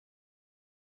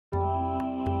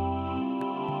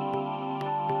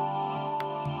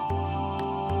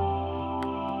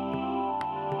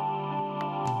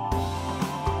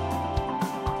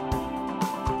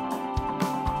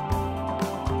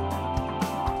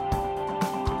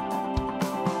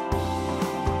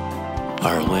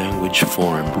Our language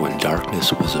formed when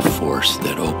darkness was a force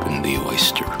that opened the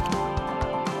oyster.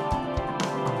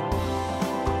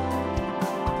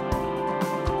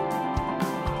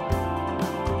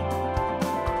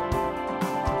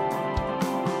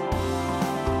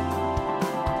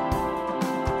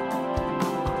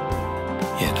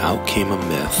 And out came a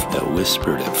myth that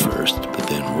whispered at first, but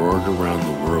then roared around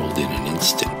the world in an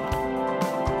instant.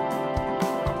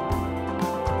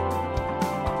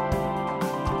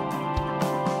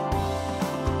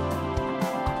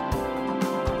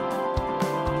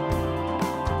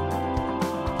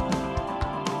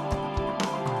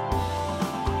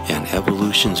 And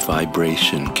evolution's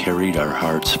vibration carried our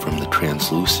hearts from the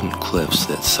translucent cliffs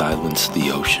that silenced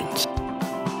the oceans.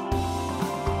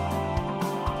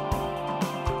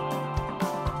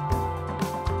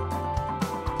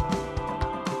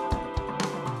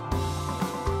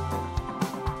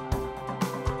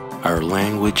 Our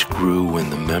language grew when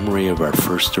the memory of our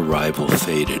first arrival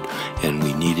faded, and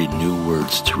we needed new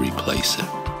words to replace it.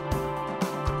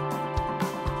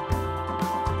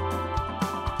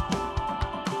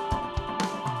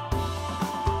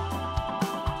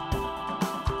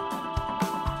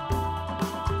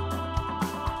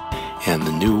 And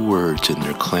the new words in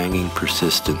their clanging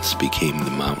persistence became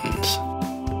the mountains.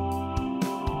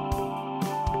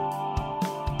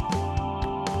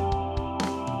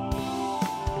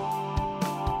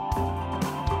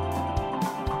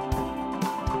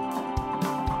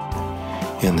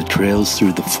 And the trails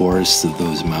through the forests of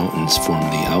those mountains form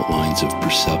the outlines of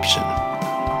perception.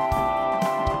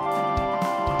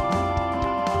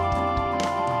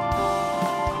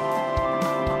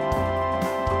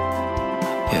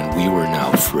 And we were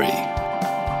now free.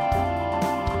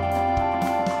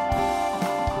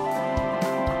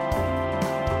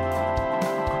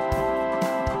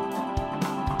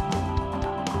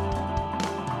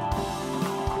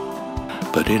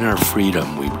 But in our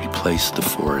freedom, we replaced the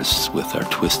forests with our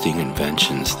twisting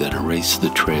inventions that erased the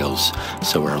trails,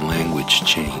 so our language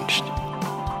changed.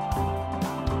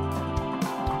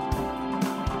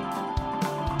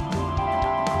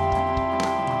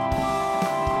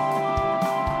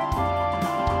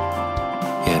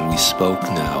 And we spoke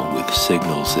now with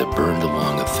signals that burned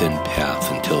along a thin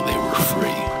path until they were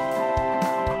free.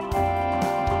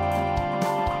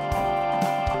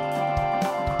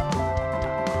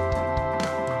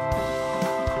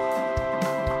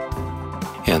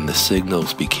 And the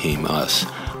signals became us,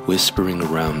 whispering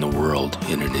around the world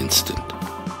in an instant.